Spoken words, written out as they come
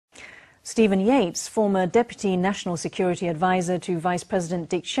Stephen Yates, former Deputy National Security Advisor to Vice President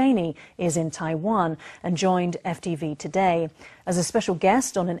Dick Cheney, is in Taiwan and joined FTV today. As a special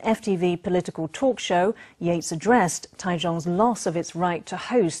guest on an FTV political talk show, Yates addressed Taichung's loss of its right to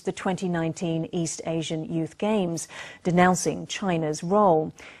host the 2019 East Asian Youth Games, denouncing China's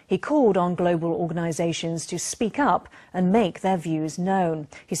role. He called on global organizations to speak up and make their views known.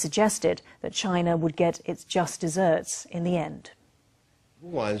 He suggested that China would get its just desserts in the end. Be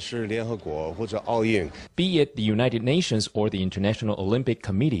it the United Nations or the International Olympic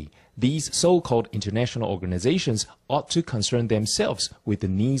Committee, these so-called international organizations ought to concern themselves with the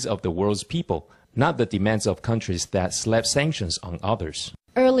needs of the world's people, not the demands of countries that slap sanctions on others.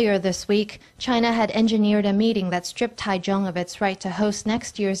 Earlier this week, China had engineered a meeting that stripped Taichung of its right to host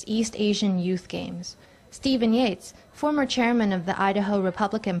next year's East Asian Youth Games. Stephen Yates, former chairman of the Idaho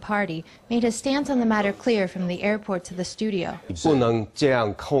Republican Party, made his stance on the matter clear from the airport to the studio.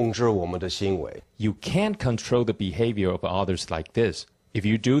 You can't control the behavior of others like this. If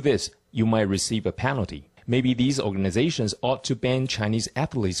you do this, you might receive a penalty. Maybe these organizations ought to ban Chinese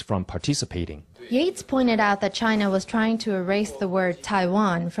athletes from participating. Yates pointed out that China was trying to erase the word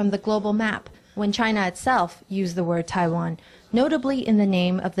Taiwan from the global map when China itself used the word Taiwan, notably in the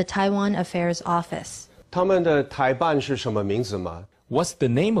name of the Taiwan Affairs Office. What's the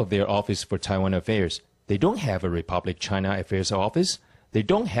name of their office for Taiwan affairs? They don't have a Republic China Affairs Office. They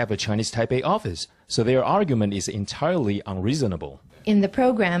don't have a Chinese Taipei Office. So their argument is entirely unreasonable. In the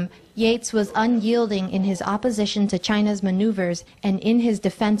program, Yates was unyielding in his opposition to China's maneuvers and in his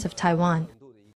defense of Taiwan.